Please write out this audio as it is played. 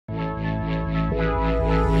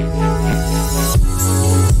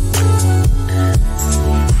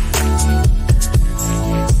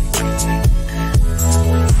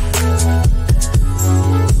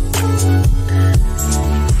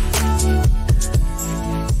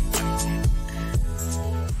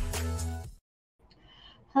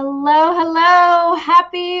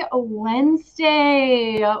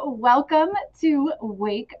Wednesday. Welcome to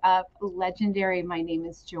Wake Up Legendary. My name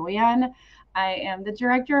is Joanne. I am the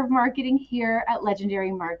Director of Marketing here at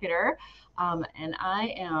Legendary Marketer. And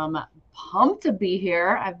I am pumped to be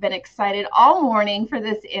here. I've been excited all morning for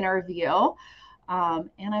this interview. And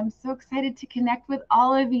I'm so excited to connect with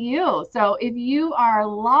all of you. So if you are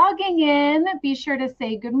logging in, be sure to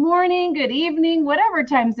say good morning, good evening, whatever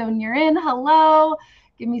time zone you're in. Hello.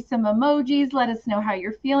 Give me some emojis. Let us know how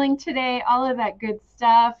you're feeling today. All of that good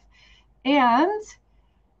stuff. And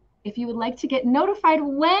if you would like to get notified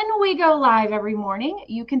when we go live every morning,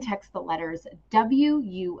 you can text the letters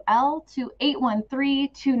WUL to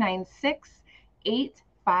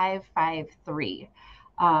 813-296-8553.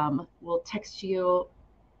 We'll text you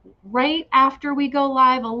right after we go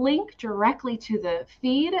live a link directly to the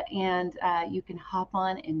feed, and you can hop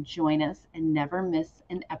on and join us and never miss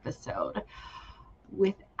an episode.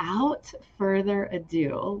 Without further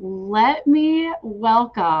ado, let me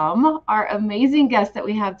welcome our amazing guest that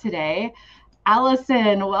we have today.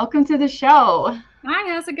 Allison, welcome to the show.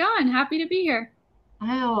 Hi, how's it going? Happy to be here.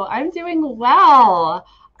 Oh, I'm doing well.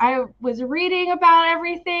 I was reading about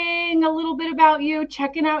everything, a little bit about you,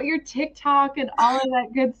 checking out your TikTok and all of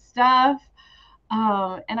that good stuff.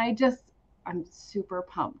 And I'm super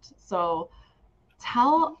pumped. So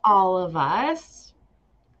tell all of us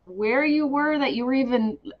where you were, that you were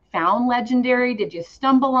even found Legendary. Did you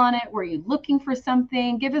stumble on it? Were you looking for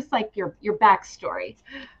something? Give us like your backstory.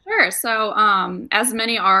 Sure. So, as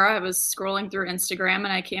many are, I was scrolling through Instagram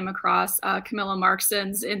and I came across Camilla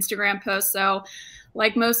Markson's Instagram post. So,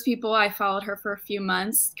 like most people, I followed her for a few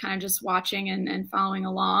months, kind of just watching and following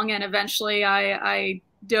along. And eventually I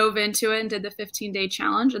dove into it and did the 15-day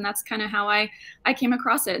challenge. And that's kind of how I came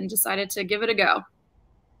across it and decided to give it a go.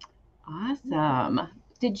 Awesome.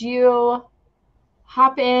 Did you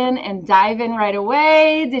hop in and dive in right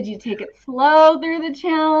away? Did you take it slow through the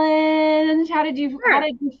challenge? How did you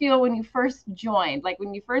feel when you first joined? Like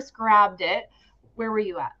when you first grabbed it, where were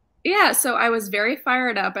you at? Yeah, so I was very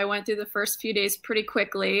fired up. I went through the first few days pretty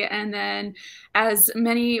quickly. And then as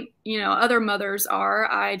many, other mothers are,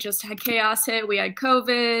 I just had chaos hit. We had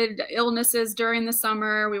COVID, illnesses during the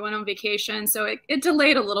summer. We went on vacation. So it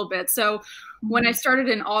delayed a little bit. So when I started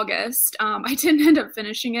in August, I didn't end up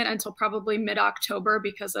finishing it until probably mid-October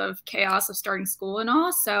because of chaos of starting school and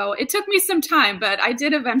all. So it took me some time, but I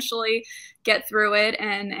did eventually get through it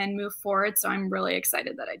and move forward. So I'm really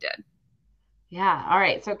excited that I did. Yeah. All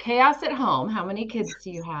right. So chaos at home. How many kids do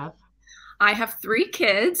you have? I have 3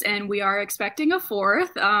 kids, and we are expecting a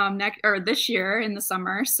 4th this year in the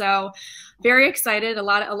summer. So very excited. A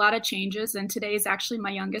lot of changes, and today is actually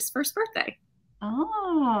my youngest first birthday.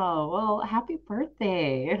 Oh, well, happy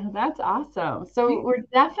birthday. That's awesome. So we're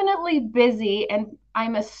definitely busy, and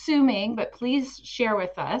I'm assuming, but please share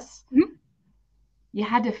with us. Mm-hmm. You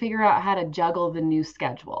had to figure out how to juggle the new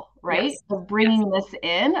schedule, right? Yes. Of bringing this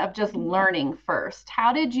in, of just learning first.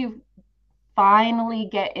 How did you finally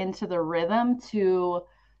get into the rhythm to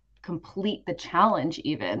complete the challenge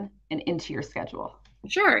even and into your schedule?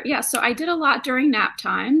 Sure. Yeah. So I did a lot during nap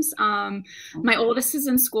times. My oldest is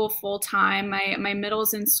in school full time. My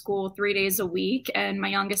middle's in school 3 days a week, and my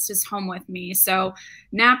youngest is home with me. So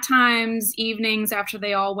nap times, evenings after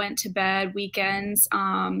they all went to bed, weekends,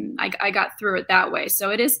 I got through it that way. So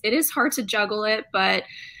it is hard to juggle it, but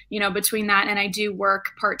between that and I do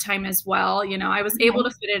work part-time as well, I was able to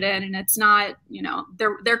fit it in, and it's not,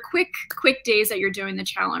 they're quick days that you're doing the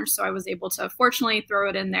challenge. So I was able to fortunately throw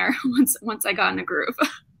it in there once I got in a groove.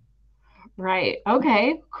 Right.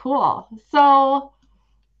 Okay, cool. So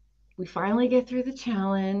we finally get through the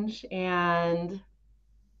challenge and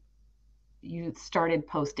you started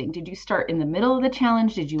posting. Did you start in the middle of the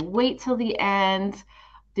challenge? Did you wait till the end?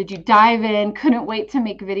 Did you dive in? Couldn't wait to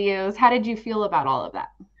make videos? How did you feel about all of that?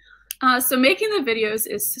 So making the videos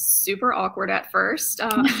is super awkward at first.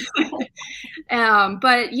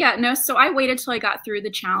 But yeah, no, so I waited till I got through the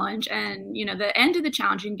challenge, and the end of the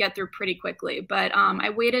challenge you can get through pretty quickly. But I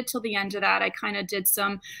waited till the end of that. I kind of did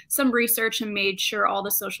some research and made sure all the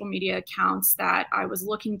social media accounts that I was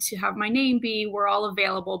looking to have my name be were all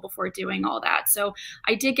available before doing all that. So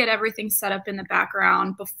I did get everything set up in the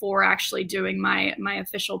background before actually doing my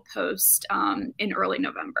official post in early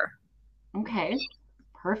November. Okay.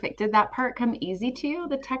 Perfect. Did that part come easy to you,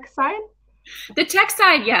 the tech side? The tech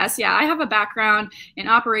side, yes. Yeah, I have a background in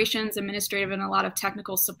operations, administrative, and a lot of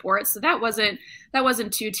technical support. So that wasn't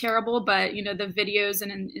too terrible. But the videos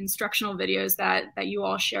and instructional videos that you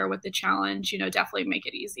all share with the challenge, definitely make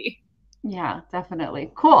it easy. Yeah,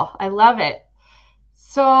 definitely. Cool. I love it.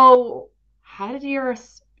 So how did your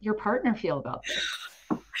partner feel about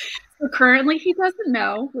this? So currently he doesn't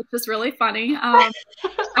know, which is really funny.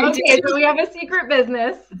 Okay, so we have a secret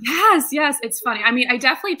business. Yes, it's funny. I mean, I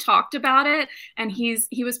definitely talked about it, and he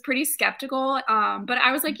was pretty skeptical. But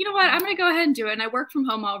I was like, you know what, I'm gonna go ahead and do it. And I work from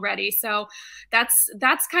home already, so that's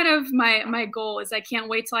kind of my goal. Is I can't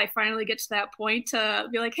wait till I finally get to that point to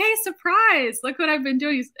be like, hey, surprise! Look what I've been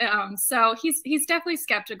doing. So he's definitely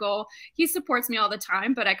skeptical. He supports me all the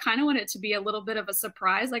time, but I kind of want it to be a little bit of a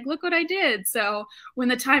surprise. Like, look what I did. So when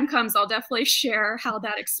the time comes, I'll definitely share how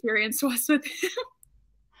that experience was with him.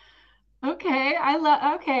 Okay,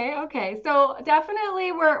 okay. So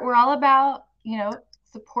definitely we're all about,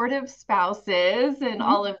 supportive spouses and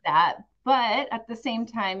all of that. But at the same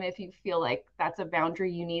time, if you feel like that's a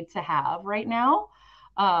boundary you need to have right now.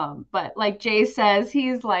 But like Jay says,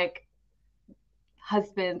 he's like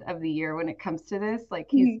husband of the year when it comes to this. Like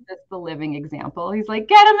he's just the living example. He's like,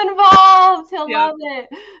 get him involved. He'll love it.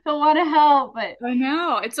 He'll want to help. But I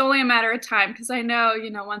know it's only a matter of time because I know,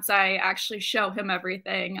 once I actually show him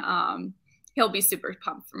everything, he'll be super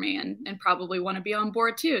pumped for me and probably want to be on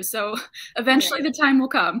board too. So eventually the time will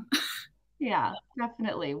come. Yeah,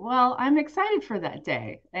 definitely. Well, I'm excited for that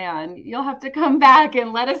day, and you'll have to come back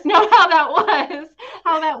and let us know how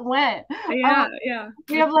that went. Yeah.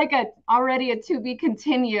 We have like already a to be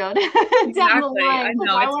continued Exactly. down the line. I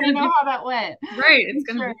know. I want to know how that went. Right. It's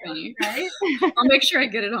going to be funny. Right? I'll make sure I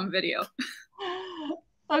get it on video.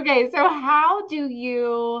 Okay. So how do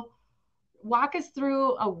you walk us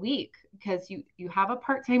through a week? Because you have a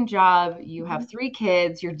part-time job, you have 3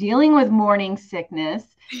 kids, you're dealing with morning sickness,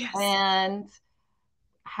 and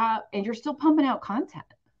you're still pumping out content.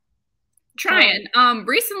 Trying.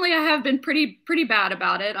 Recently I have been pretty bad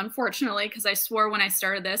about it, unfortunately, because I swore when I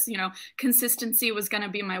started this, consistency was going to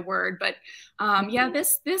be my word. But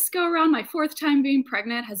this go around, my 4th time being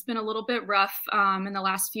pregnant, has been a little bit rough in the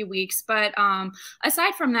last few weeks. But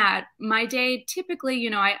aside from that, my day typically,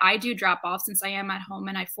 I do drop off since I am at home,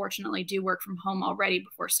 and I fortunately do work from home already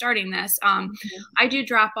before starting this. I do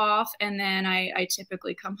drop off, and then I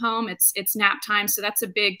typically come home. It's nap time, so that's a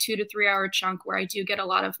big 2 to 3 hour chunk where I do get a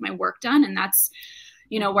lot of my work done. And that's,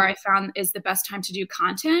 where I found is the best time to do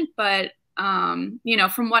content. But,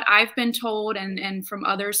 from what I've been told and from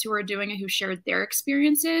others who are doing it, who shared their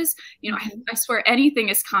experiences, I swear anything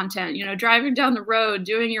is content, driving down the road,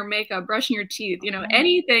 doing your makeup, brushing your teeth,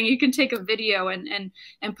 anything, you can take a video and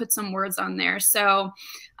put some words on there. So,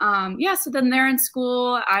 so then they're in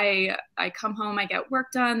school, I come home, I get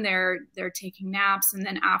work done, they're taking naps. And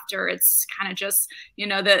then after, it's kind of just,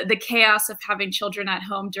 the chaos of having children at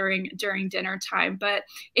home during dinner time. But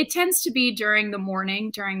it tends to be during the morning,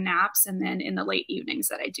 during naps, and then in the late evenings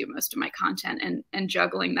that I do most of my content and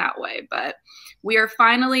juggling that way. But we are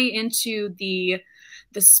finally into the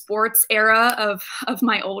sports era of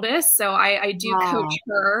my oldest. So I do coach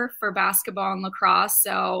her for basketball and lacrosse.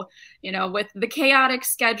 So, with the chaotic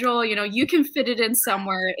schedule, you can fit it in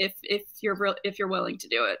somewhere if you're willing to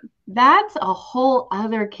do it. That's a whole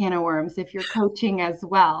other can of worms if you're coaching as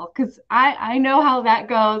well. Cause I know how that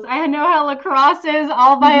goes. I know how lacrosse is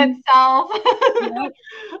all by itself.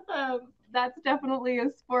 That's definitely a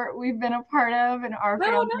sport we've been a part of in our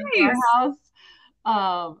family, our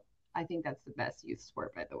house. I think that's the best youth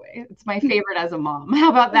sport, by the way. It's my favorite as a mom. How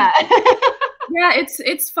about that? Yeah,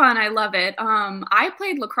 it's fun. I love it. I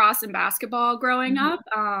played lacrosse and basketball growing up.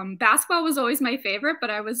 Basketball was always my favorite, but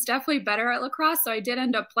I was definitely better at lacrosse. So I did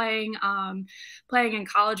end up playing in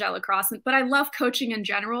college at lacrosse. But I love coaching in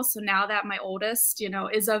general. So now that my oldest,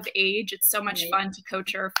 is of age, it's so much fun to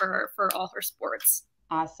coach her for all her sports.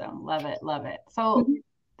 Awesome. Love it. Love it. So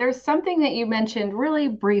there's something that you mentioned really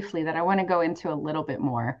briefly that I want to go into a little bit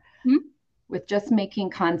more. With just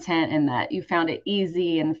making content, and that you found it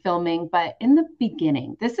easy and filming. But in the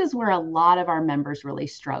beginning, this is where a lot of our members really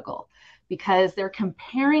struggle because they're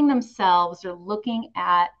comparing themselves, they're looking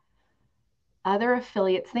at other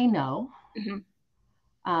affiliates they know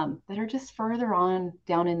that are just further on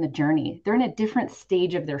down in the journey. They're in a different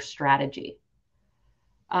stage of their strategy.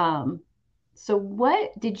 So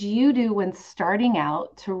what did you do when starting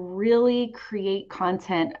out to really create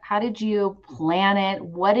content? How did you plan it?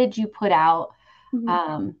 What did you put out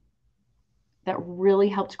that really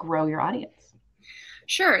helped grow your audience?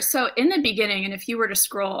 Sure. So in the beginning, and if you were to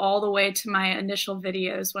scroll all the way to my initial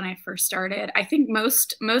videos when I first started, I think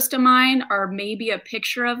most of mine are maybe a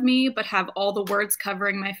picture of me, but have all the words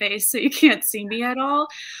covering my face so you can't see me at all.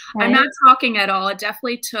 Right. I'm not talking at all. It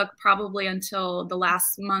definitely took probably until the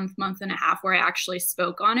last month and a half where I actually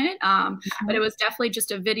spoke on it. But it was definitely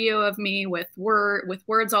just a video of me with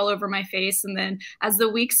words all over my face. And then as the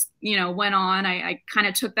weeks went on, I kind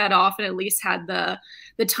of took that off and at least had the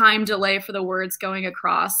time delay for the words going across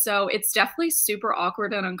across. So it's definitely super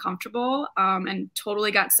awkward and uncomfortable, and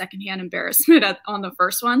totally got secondhand embarrassment on the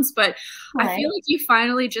first ones. But I feel like you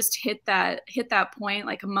finally just hit that point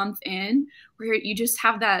like a month in where you just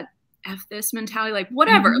have that F this mentality, like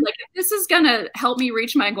whatever, like if this is gonna help me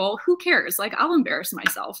reach my goal, who cares? Like I'll embarrass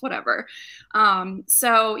myself, whatever.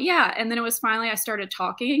 So yeah, and then it was finally I started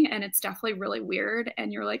talking, and it's definitely really weird,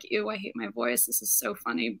 and you're like, ew, I hate my voice, this is so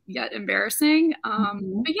funny yet embarrassing.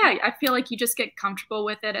 But yeah, I feel like you just get comfortable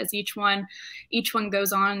with it as each one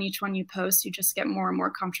goes on, each one you post, you just get more and more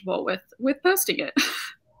comfortable with posting it.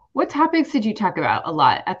 What topics did you talk about a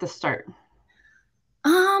lot at the start?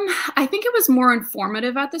 I think it was more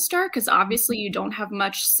informative at the start because obviously you don't have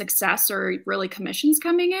much success or really commissions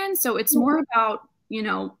coming in. So it's more about,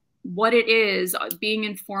 what it is, being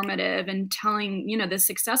informative and telling, the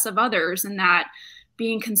success of others, and that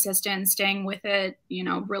being consistent, staying with it,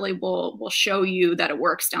 really will show you that it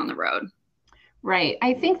works down the road. Right.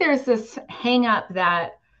 I think there's this hang up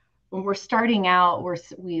that when we're starting out,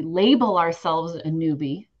 we label ourselves a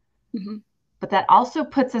newbie, but that also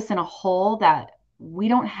puts us in a hole that we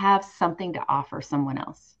don't have something to offer someone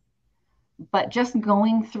else. But just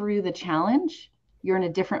going through the challenge, you're in a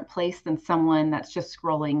different place than someone that's just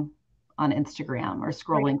scrolling on Instagram or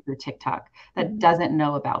scrolling through TikTok that doesn't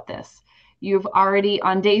know about this. You've already,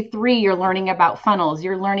 on day 3, you're learning about funnels.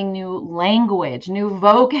 You're learning new language, new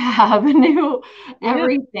vocab, new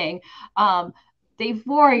everything. Day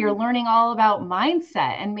 4, you're learning all about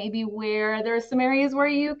mindset, and maybe where there's some areas where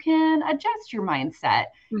you can adjust your mindset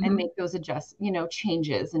and make those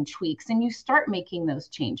changes and tweaks, and you start making those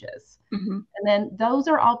changes. And then those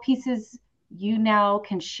are all pieces you now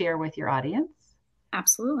can share with your audience.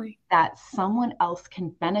 Absolutely. That someone else can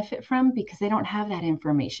benefit from because they don't have that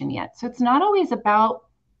information yet. So it's not always about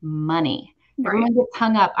money. Everyone gets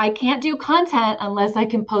hung up. I can't do content unless I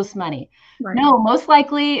can post money. No, most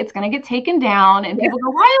likely it's going to get taken down and people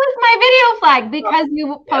go, why was my video flagged? Because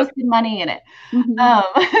you posted money in it.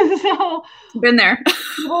 So been there.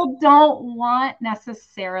 People don't want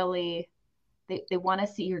necessarily, they want to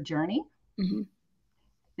see your journey.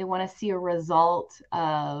 They want to see a result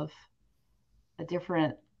of a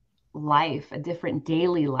different life, a different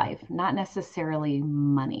daily life, not necessarily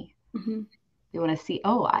money. They want to see,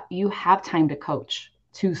 you have time to coach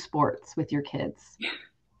 2 sports with your kids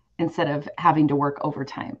instead of having to work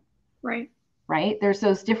overtime. Right? There's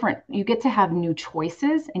those different, you get to have new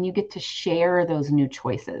choices and you get to share those new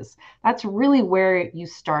choices. That's really where you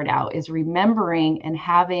start out, is remembering and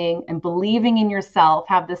having and believing in yourself,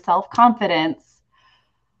 have the self-confidence.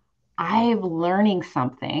 I'm learning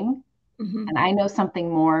something and I know something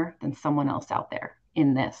more than someone else out there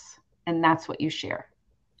in this. And that's what you share.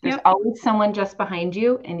 There's always someone just behind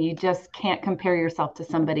you, and you just can't compare yourself to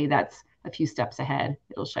somebody that's a few steps ahead.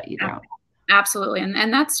 It'll shut you down. Absolutely.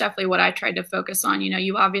 And that's definitely what I tried to focus on.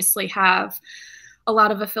 You obviously have a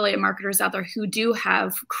lot of affiliate marketers out there who do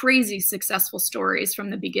have crazy successful stories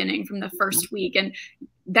from the beginning, from the first week. And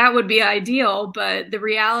that would be ideal, but the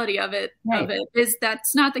reality of it is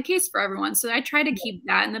that's not the case for everyone. So I try to keep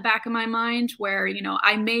that in the back of my mind where,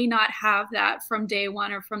 I may not have that from day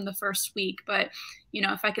 1 or from the first week, but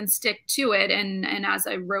if I can stick to it and as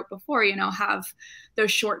I wrote before, have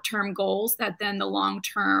those short-term goals, that then the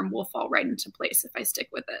long-term will fall right into place if I stick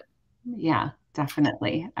with it. Yeah,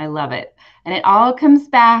 definitely. I love it. And it all comes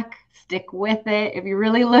back, stick with it. If you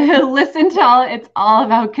really listen to all, it's all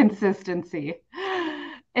about consistency.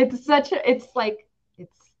 It's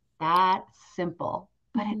that simple,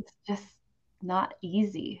 but it's just not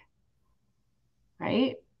easy.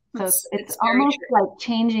 Right? So it's almost like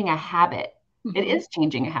changing a habit. It is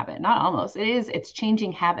changing a habit, not almost. It's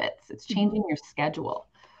changing habits. It's changing your schedule.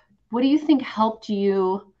 What do you think helped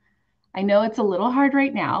you? I know it's a little hard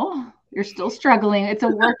right now. You're still struggling. It's a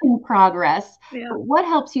work in progress. But what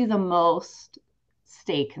helps you the most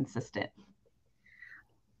stay consistent?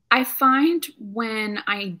 I find when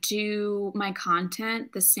I do my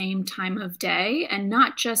content the same time of day, and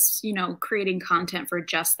not just, creating content for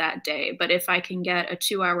just that day, but if I can get a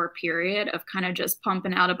 2-hour period of kind of just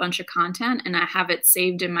pumping out a bunch of content and I have it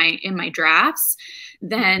saved in my drafts,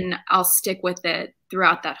 then I'll stick with it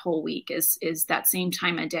throughout that whole week. Is that same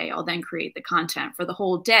time of day. I'll then create the content for the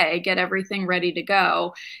whole day, get everything ready to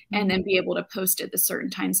go, and then be able to post it the certain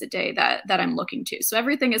times a day that I'm looking to. So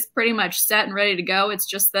everything is pretty much set and ready to go. It's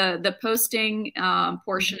just the posting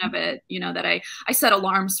portion of it, that I set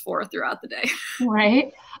alarms for throughout the day.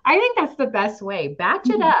 Right. I think that's the best way. Batch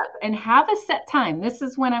it up and have a set time. This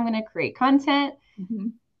is when I'm going to create content.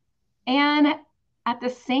 And at the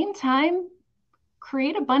same time,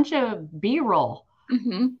 create a bunch of B-roll.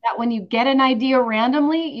 That when you get an idea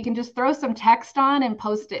randomly, you can just throw some text on and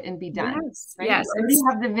post it and be done. Yes, right? yes. You already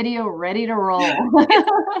have the video ready to roll.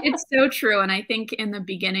 It's so true. And I think in the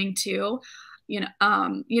beginning too,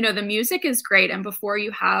 the music is great. And before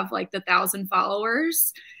you have like the 1,000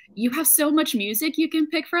 followers, you have so much music you can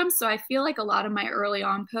pick from. So I feel like a lot of my early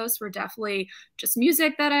on posts were definitely just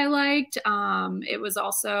music that I liked. It was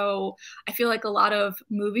also, I feel like a lot of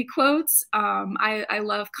movie quotes. I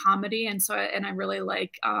love comedy. And I really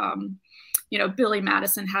like, Billy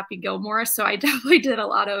Madison, Happy Gilmore. So I definitely did a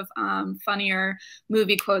lot of funnier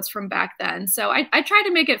movie quotes from back then. So I tried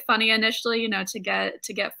to make it funny initially, to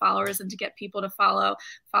get followers and to get people to follow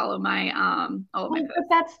my all of my posts. But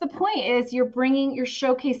that's the point, is you're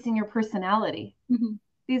showcasing your personality.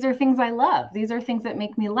 These are things I love. These are things that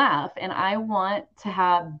make me laugh. And I want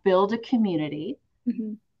to build a community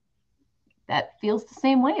that feels the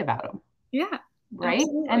same way about them. Yeah. Right.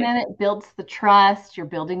 Absolutely. And then it builds the trust. You're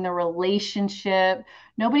building the relationship.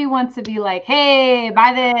 Nobody wants to be like, hey,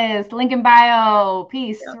 buy this, link in bio,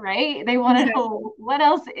 peace. Yeah. Right. They want to know what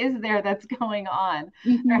else is there that's going on.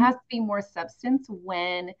 There has to be more substance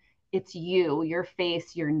when it's your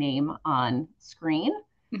face, your name on screen.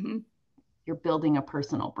 You're building a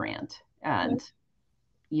personal brand, and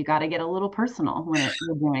you got to get a little personal when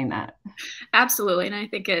you're doing that. Absolutely. And I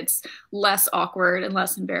think it's less awkward and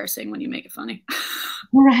less embarrassing when you make it funny.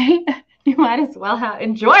 Right. You might as well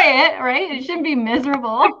enjoy it, right? It shouldn't be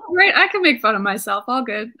miserable. Right. I can make fun of myself. All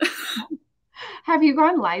good. Have you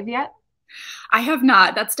gone live yet? I have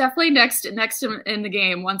not. That's definitely next in the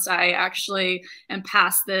game once I actually am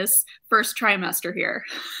past this first trimester here.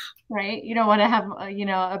 Right. You don't want to have,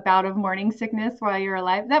 a bout of morning sickness while you're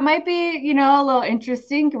alive. That might be, a little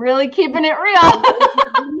interesting, really keeping it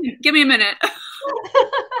real. Give me a minute.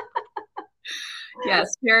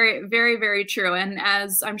 Yes, very, very, very true. And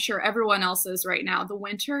as I'm sure everyone else is right now, the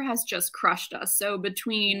winter has just crushed us. So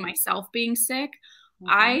between myself being sick,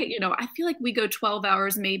 I feel like we go 12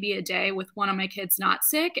 hours maybe a day with one of my kids not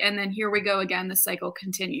sick. And then here we go again. The cycle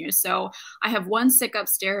continues. So I have one sick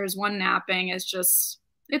upstairs, one napping.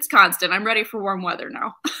 It's constant. I'm ready for warm weather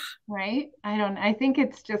now. Right. I think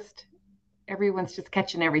it's just, everyone's just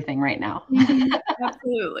catching everything right now.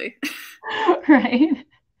 Absolutely. Right.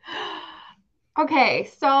 Okay.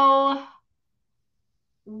 So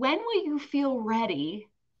when will you feel ready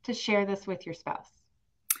to share this with your spouse?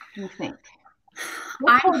 Do you think?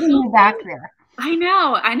 What's holding you back there? I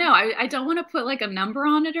know. I don't want to put like a number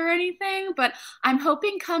on it or anything, but I'm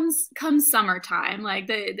hoping comes summertime, like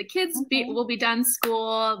the kids will be done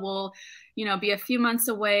school. We'll, be a few months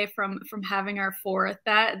away from having our fourth.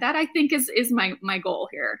 That I think is my goal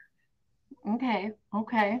here. Okay.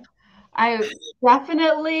 I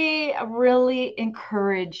definitely really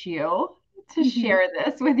encourage you to share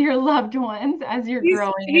this with your loved ones as you're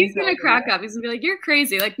growing. He's gonna crack up. He's gonna be like, "You're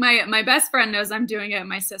crazy!" Like my best friend knows I'm doing it.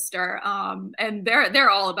 My sister, and they're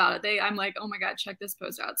all about it. I'm like, "Oh my god, check this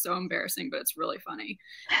post out! It's so embarrassing, but it's really funny."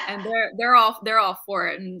 And they're all for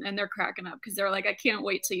it, and they're cracking up because they're like, "I can't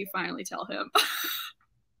wait till you finally tell him."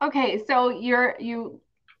 Okay, so you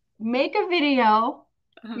make a video.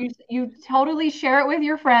 You totally share it with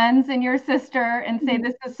your friends and your sister and say,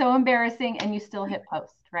 this is so embarrassing, and you still hit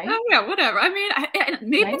post, right? Oh yeah, whatever. I mean,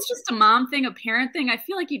 maybe it's just a mom thing, a parent thing. I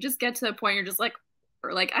feel like you just get to the point you're just like,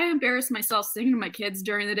 or like, I embarrass myself singing to my kids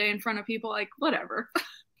during the day in front of people, like whatever.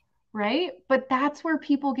 Right? But that's where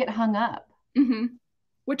people get hung up.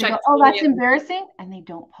 Which that's embarrassing, and they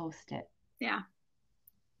don't post it. Yeah.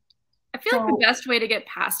 I feel like the best way to get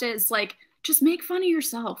past it is like, just make fun of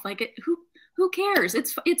yourself. Like who cares?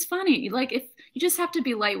 It's funny. Like if you just have to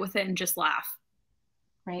be light with it and just laugh.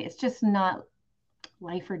 Right. It's just not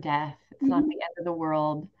life or death. It's not the end of the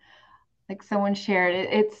world. Like someone shared it.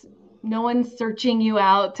 It's no one's searching you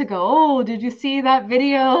out to go, oh, did you see that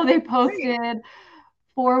video they posted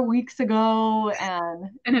 4 weeks ago?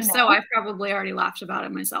 And if so, I probably already laughed about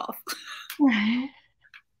it myself. Right.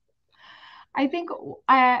 I think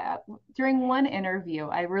during one interview,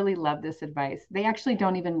 I really love this advice. They actually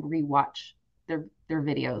don't even rewatch their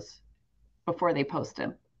videos before they post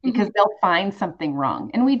them because they'll find something wrong.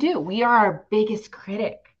 And we do. We are our biggest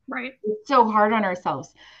critic. Right. It's so hard on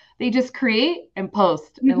ourselves. They just create and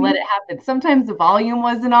post and let it happen. Sometimes the volume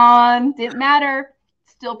wasn't on, didn't matter,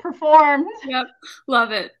 still performed. Yep.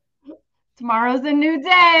 Love it. Tomorrow's a new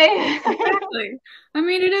day. Exactly. I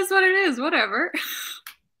mean, it is what it is, whatever.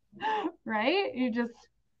 Right? You just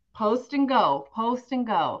post and go,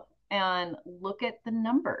 and look at the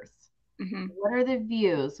numbers. What are the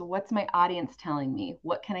views? What's my audience telling me?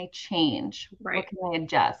 What can I change? Right. What can I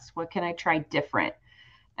adjust? What can I try different?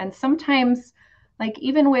 And sometimes, Like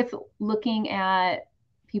even with looking at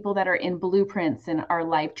people that are in blueprints and our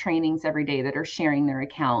live trainings every day that are sharing their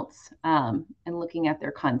accounts and looking at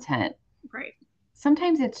their content. Right.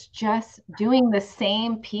 Sometimes it's just doing the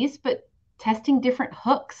same piece, but testing different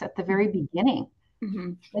hooks at the very beginning.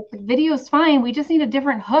 Mm-hmm. Like the video is fine. We just need a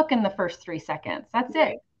different hook in the first 3 seconds. That's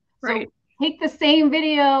Right. it. Right. So take the same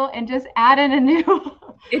video and just add in a new.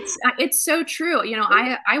 It's so true. You know,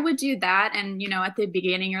 I would do that. And, you know, at the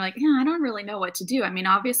beginning, you're like, yeah, I don't really know what to do. I mean,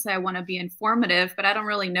 obviously I want to be informative, but I don't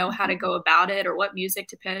really know how to go about it or what music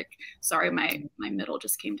to pick. Sorry, my middle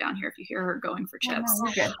just came down here if you hear her going for chips.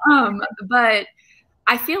 But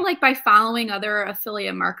I feel like by following other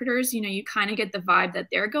affiliate marketers, you know, you kind of get the vibe that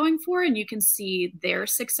they're going for and you can see their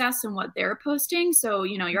success and what they're posting. So,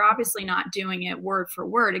 you know, you're obviously not doing it word for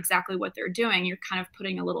word exactly what they're doing. You're kind of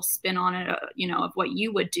putting a little spin on it, you know, of what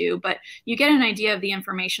you would do, but you get an idea of the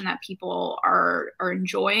information that people are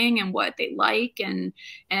enjoying and what they like and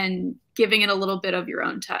giving it a little bit of your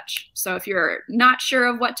own touch. So if you're not sure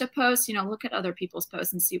of what to post, you know, look at other people's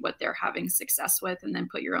posts and see what they're having success with and then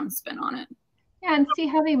put your own spin on it. Yeah, and see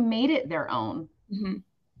how they made it their own. Mm-hmm.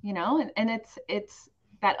 You know, and it's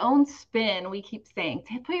that own spin. We keep saying,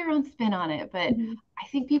 put your own spin on it, but Mm-hmm. I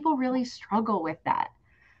think people really struggle with that.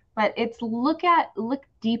 But it's look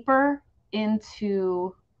deeper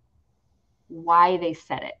into why they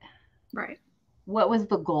said it. Right. What was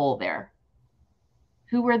the goal there?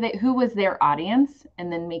 Who was their audience?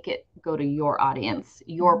 And then make it go to your audience,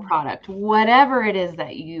 your product, whatever it is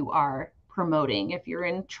that you are promoting. If you're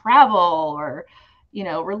in travel or, you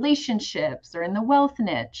know, relationships or in the wealth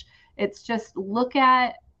niche, it's just look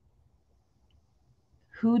at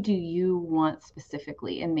who do you want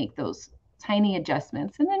specifically and make those tiny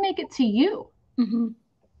adjustments and then make it to you. Mm-hmm.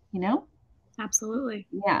 You know? Absolutely.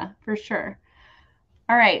 Yeah, for sure.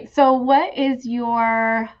 All right. So what is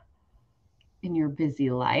in your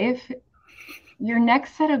busy life, your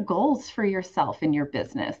next set of goals for yourself in your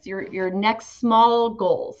business, your next small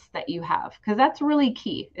goals that you have? Because that's really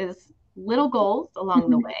key, is little goals along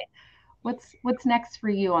the way. What's next for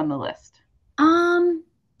you on the list?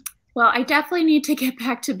 Well, I definitely need to get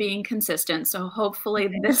back to being consistent. So hopefully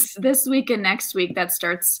this week and next week that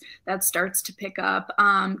starts to pick up.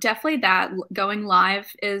 Definitely that going live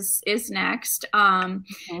is next. And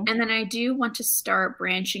then I do want to start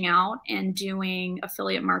branching out and doing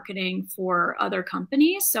affiliate marketing for other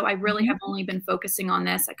companies. So I really have only been focusing on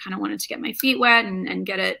this. I kind of wanted to get my feet wet and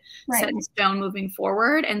get it set in stone moving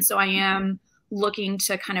forward. And so I am looking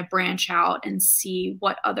to kind of branch out and see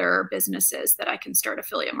what other businesses that I can start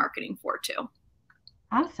affiliate marketing for too.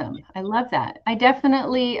 Awesome. I love that. I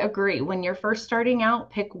definitely agree. When you're first starting out,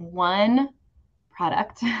 pick one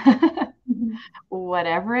product,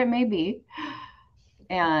 whatever it may be,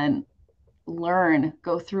 and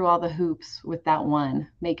go through all the hoops with that one,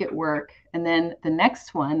 make it work. And then the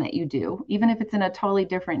next one that you do, even if it's in a totally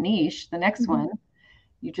different niche, the next one,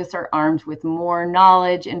 you just are armed with more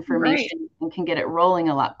knowledge, information, and can get it rolling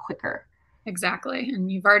a lot quicker. Exactly.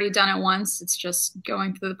 And you've already done it once. It's just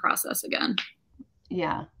going through the process again.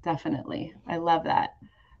 Yeah, definitely. I love that.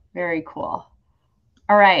 Very cool.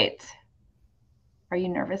 All right. Are you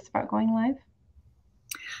nervous about going live?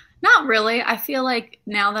 Not really. I feel like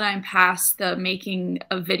now that I'm past the making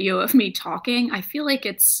a video of me talking, I feel like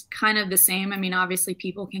it's kind of the same. I mean, obviously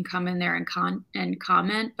people can come in there and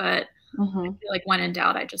comment, but I feel like when in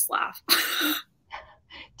doubt, I just laugh.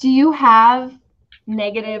 Do you have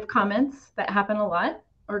negative comments that happen a lot,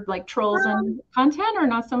 or like trolls in content, or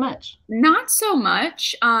not so much? Not so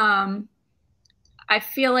much. I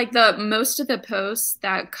feel like most of the posts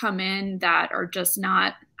that come in that are just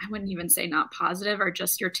not, I wouldn't even say not positive, are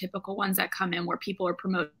just your typical ones that come in where people are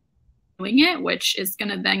promoting it, which is going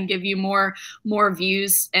to then give you more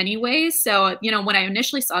views anyway. So, you know, when I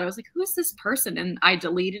initially saw it, I was like, who is this person? And I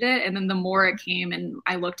deleted it. And then the more it came and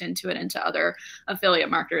I looked into other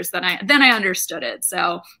affiliate marketers, then I understood it.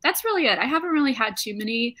 So that's really it. I haven't really had too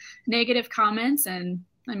many negative comments. And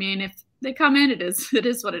I mean, if they come in, it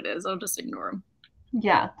is what it is. I'll just ignore them.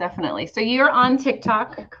 Yeah, definitely. So you're on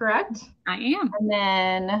TikTok, correct? I am. And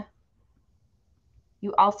then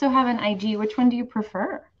you also have an IG. Which one do you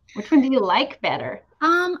prefer? Which one do you like better?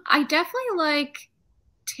 I definitely like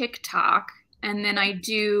TikTok, and then I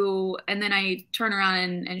turn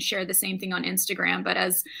around and share the same thing on Instagram. But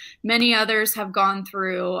as many others have gone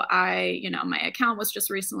through, my account was just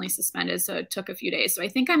recently suspended, so it took a few days. So I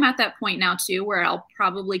think I'm at that point now too, where I'll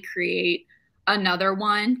probably create another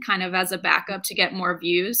one kind of as a backup to get more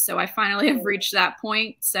views. So I finally have reached that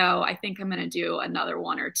point. So I think I'm going to do another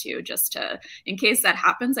one or two just in case that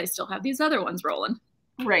happens, I still have these other ones rolling.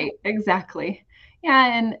 Right, exactly.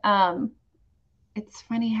 Yeah, and it's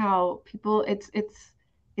funny how people,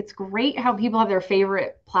 it's great how people have their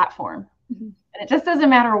favorite platform. Mm-hmm. And it just doesn't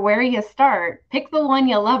matter where you start. Pick the one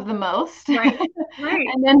you love the most, Right. Right.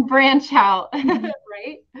 and then branch out, Mm-hmm.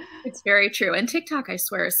 right? It's very true. And TikTok, I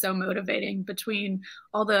swear, is so motivating between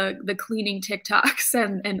all the cleaning TikToks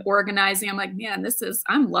and organizing. I'm like, man,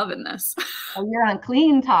 I'm loving this. Oh, you're on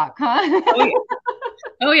Clean Talk, huh? Oh yeah.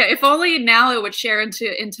 Oh yeah. If only now it would share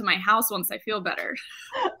into my house once I feel better.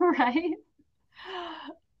 Right?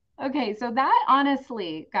 Okay, so that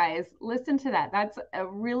honestly, guys, listen to that. That's a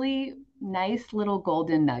really nice little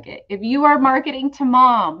golden nugget. If you are marketing to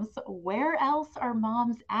moms, where else are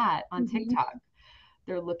moms at on Mm-hmm. TikTok?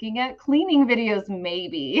 They're looking at cleaning videos,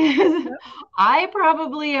 maybe. Yep. I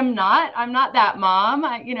probably am not. I'm not that mom.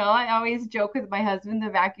 I always joke with my husband, the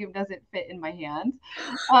vacuum doesn't fit in my hand.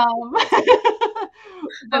 Um,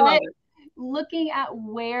 I love but it. looking at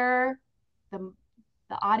where the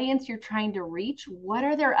the audience you're trying to reach, what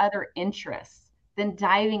are their other interests? Then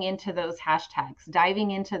diving into those hashtags,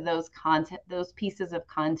 diving into those content, those pieces of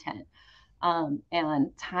content,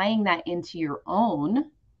 and tying that into your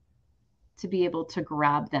own to be able to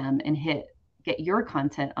grab them and get your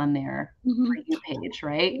content on their Mm-hmm. For You page,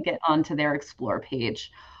 right? Get onto their explore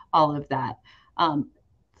page, all of that.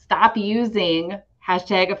 Stop using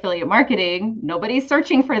hashtag affiliate marketing. Nobody's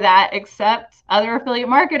searching for that except other affiliate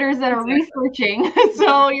marketers that are Exactly. researching.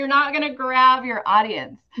 So you're not going to grab your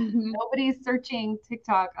audience. Mm-hmm. Nobody's searching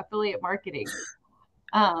TikTok affiliate marketing.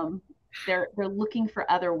 They're looking for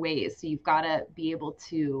other ways. So you've got to be able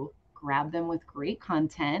to grab them with great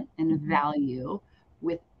content and Mm-hmm. value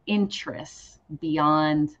with interests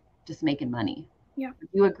beyond just making money. Yeah. Do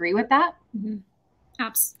you agree with that? Mm-hmm.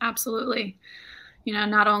 Absolutely.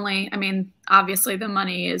 Not only, I mean, obviously the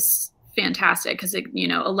money is fantastic because it,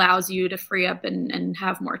 allows you to free up and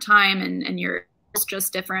have more time and it's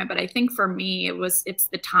just different. But I think for me, it's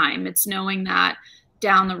the time. It's knowing that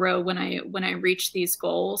down the road when I reach these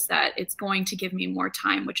goals that it's going to give me more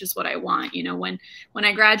time, which is what I want. When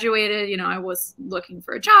I graduated, I was looking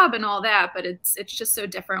for a job and all that, but it's just so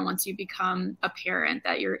different once you become a parent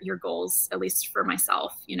that your goals, at least for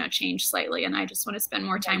myself, change slightly. And I just want to spend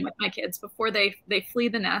more time with my kids before they flee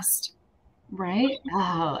the nest. Right.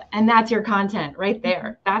 Oh, and that's your content right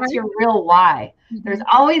there. That's Right? your real why. Mm-hmm. There's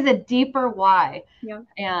always a deeper why. Yeah.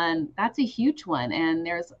 And that's a huge one. And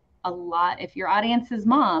there's a lot, if your audience is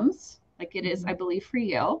moms, like it is, I believe, for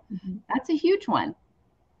you, that's a huge one.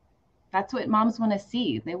 That's what moms want to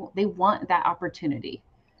see. They want that opportunity.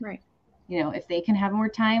 Right. If they can have more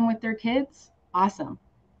time with their kids, awesome.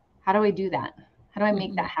 How do I do that? How do I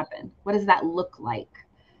make that happen? What does that look like?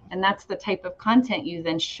 And that's the type of content you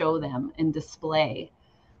then show them and display.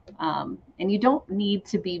 And you don't need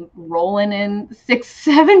to be rolling in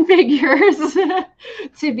 6-7 figures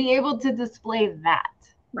to be able to display that.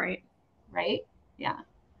 Right. Right? Yeah.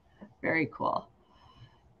 Very cool.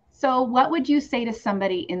 So what would you say to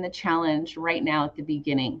somebody in the challenge right now at the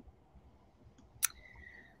beginning?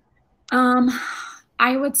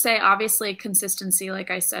 I would say obviously consistency, like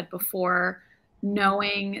I said before,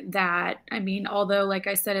 knowing that, I mean, although, like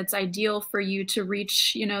I said, it's ideal for you to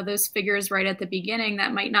reach, those figures right at the beginning,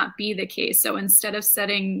 that might not be the case. So instead of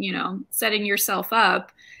setting yourself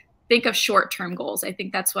up, think of short-term goals. I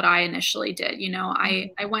think that's what I initially did. I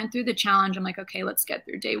went through the challenge. I'm like, okay, let's get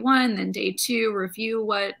through day 1, then day 2, review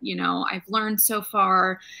what, I've learned so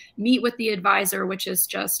far, meet with the advisor, which is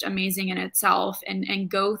just amazing in itself, and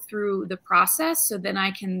go through the process. So then I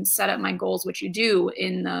can set up my goals, which you do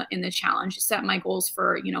in the challenge, set my goals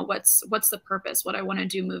for, what's the purpose, what I want to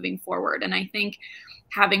do moving forward. And I think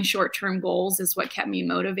having short-term goals is what kept me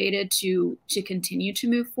motivated to continue to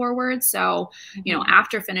move forward. So,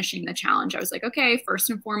 after finishing the challenge, I was like, okay, first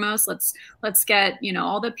and foremost, let's get,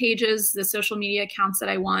 all the pages, the social media accounts that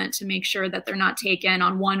I want, to make sure that they're not taken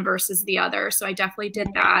on one versus the other. So I definitely did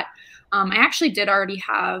that. I actually did already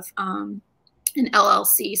have an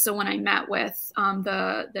LLC. So when I met with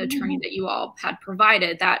the attorney that you all had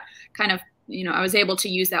provided, that kind of, I was able to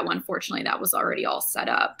use that one. Fortunately, that was already all set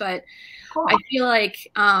up. But cool. I feel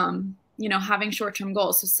like, having short-term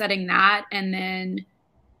goals, so setting that, and then,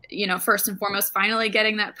 first and foremost, finally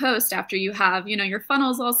getting that post after you have, your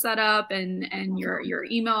funnels all set up and your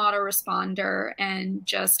email autoresponder, and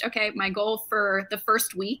just, okay, my goal for the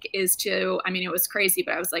first week is to, it was crazy,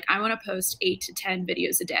 but I was like, I want to post 8 to 10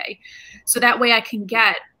 videos a day. So that way I can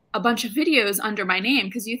get a bunch of videos under my name.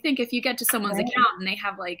 Because you think if you get to someone's account and they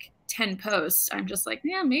have like 10 posts, I'm just like,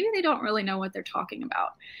 yeah, maybe they don't really know what they're talking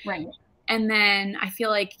about. Right. And then I feel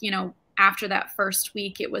like, after that first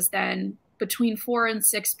week, it was then between 4 and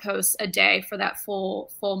 6 posts a day for that full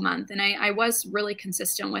month. And I was really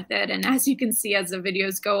consistent with it. And as you can see, as the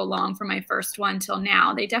videos go along from my first one till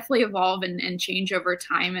now, they definitely evolve and change over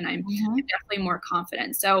time. And I'm definitely more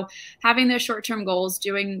confident. So having those short-term goals,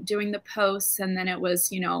 doing the posts, and then it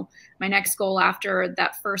was, my next goal after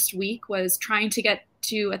that first week was trying to get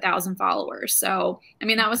to 1,000 followers. So, I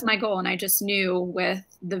mean, that was my goal. And I just knew with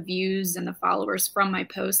the views and the followers from my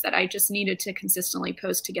post that I just needed to consistently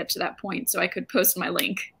post to get to that point so I could post my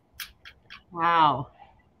link. Wow.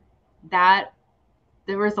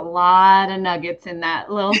 There was a lot of nuggets in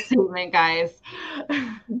that little statement, guys.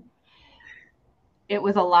 It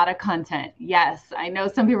was a lot of content. Yes. I know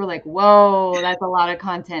some people are like, whoa, that's a lot of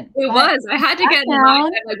content. It was. I had to get in the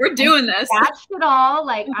mindset, like, we're doing this. That's it all.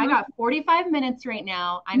 Like, I got 45 minutes right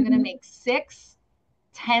now. I'm going to make 6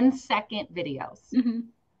 10-second videos.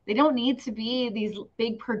 They don't need to be these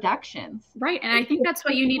big productions. Right. And I think that's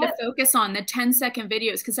what you need to focus on, the 10-second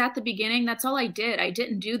videos. Because at the beginning, that's all I did. I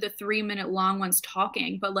didn't do the 3-minute long ones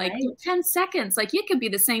talking, but like 10 seconds, like it could be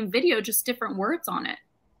the same video, just different words on it.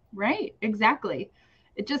 Right. Exactly.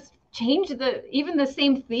 It just changed even the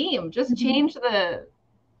same theme, just change,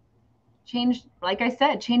 like I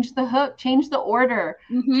said, change the hook, change the order,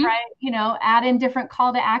 try, add in different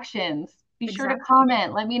call to actions. Be sure to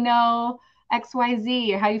comment. Let me know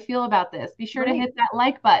XYZ, how you feel about this. Be sure to hit that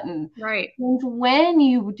like button. Right. When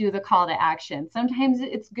you do the call to action, sometimes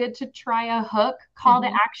it's good to try a hook, call to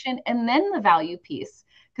action, and then the value piece,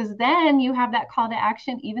 because then you have that call to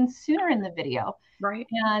action even sooner in the video. Right.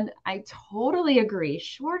 And I totally agree.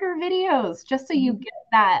 Shorter videos, just so you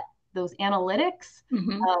get those analytics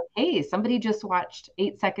of, hey, somebody just watched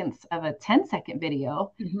 8 seconds of a 10-second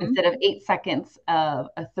video instead of 8 seconds of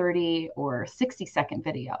a 30 or 60-second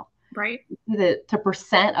video. Right. The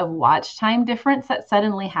percent of watch time difference that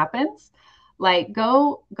suddenly happens. Like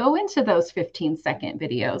go into those 15-second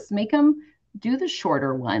videos, make them do the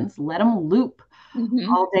shorter ones, let them loop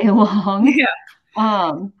all day long. Yeah.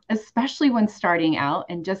 Especially when starting out,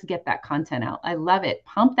 and just get that content out. I love it.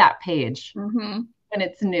 Pump that page when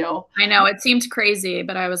it's new. I know it seemed crazy,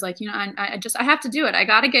 but I was like, I have to do it. I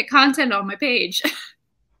got to get content on my page.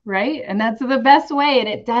 Right. And that's the best way. And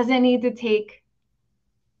it doesn't need to take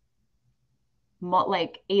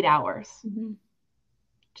like 8 hours.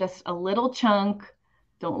 Just a little chunk.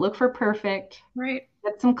 Don't look for perfect. Right.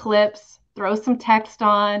 Get some clips, throw some text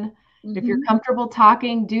on. If you're comfortable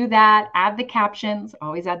talking, do that. Add the captions.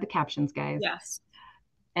 Always add the captions, guys. Yes.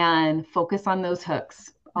 And focus on those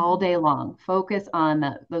hooks all day long. Focus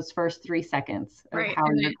on those first 3 seconds of how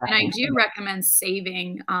you're and I do recommend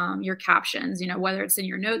saving your captions, whether it's in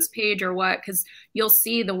your notes page or what, because you'll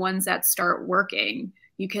see the ones that start working.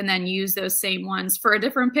 You can then use those same ones for a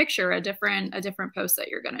different picture, a different post that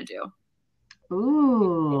you're going to do.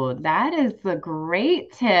 Ooh, that is a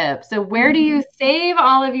great tip. So where do you save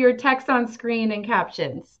all of your text on screen and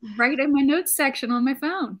captions? Right in my notes section on my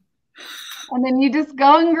phone. And then you just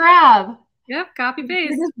go and grab. Yep, copy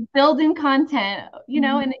paste. You're just building content,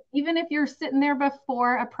 and even if you're sitting there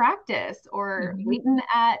before a practice or waiting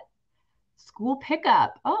at school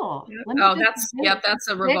pickup. That's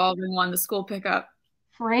a revolving one, the school pickup.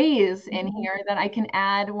 Phrase in here that I can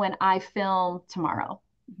add when I film tomorrow.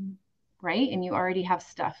 Right? And you already have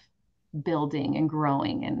stuff building and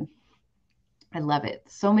growing, and I love it.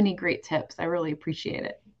 So many great tips. I really appreciate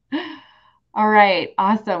it. All right.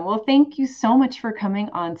 Awesome. Well, thank you so much for coming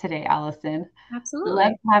on today, Allison. Absolutely.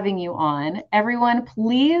 Love having you on. Everyone,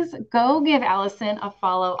 please go give Allison a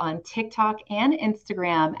follow on TikTok and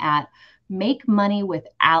Instagram at Make Money with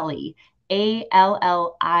Allie.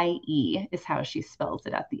 Allie is how she spells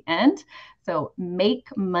it at the end. So Make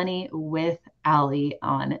Money with Allie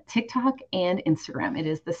on TikTok and Instagram. It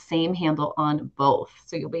is the same handle on both.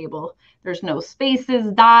 So you'll be able, there's no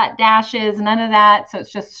spaces, dashes, none of that. So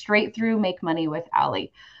it's just straight through Make Money with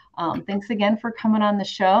Allie. Thanks again for coming on the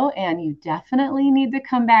show. And you definitely need to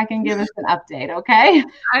come back and give us an update. Okay.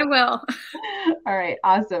 I will. All right.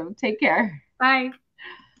 Awesome. Take care. Bye.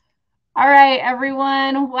 All right,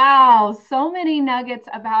 everyone. Wow. So many nuggets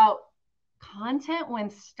about content when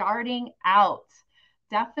starting out.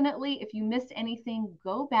 Definitely, if you missed anything,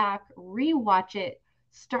 go back, rewatch it,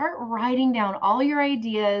 start writing down all your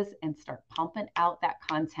ideas and start pumping out that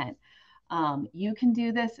content. You can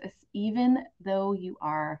do this even though you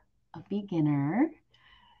are a beginner.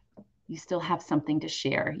 You still have something to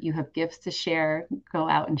share. You have gifts to share. Go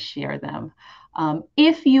out and share them.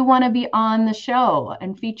 If you want to be on the show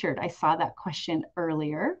and featured, I saw that question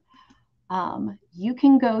earlier. You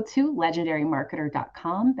can go to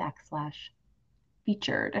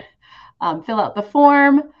legendarymarketer.com/featured. Fill out the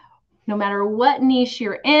form. No matter what niche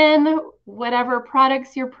you're in, whatever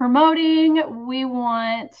products you're promoting, we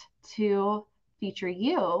want to feature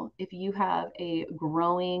you if you have a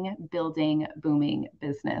growing, building, booming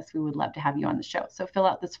business. We would love to have you on the show. So fill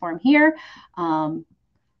out this form here.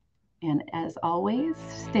 And as always,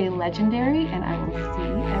 stay legendary, and I will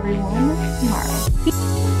see everyone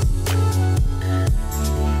tomorrow.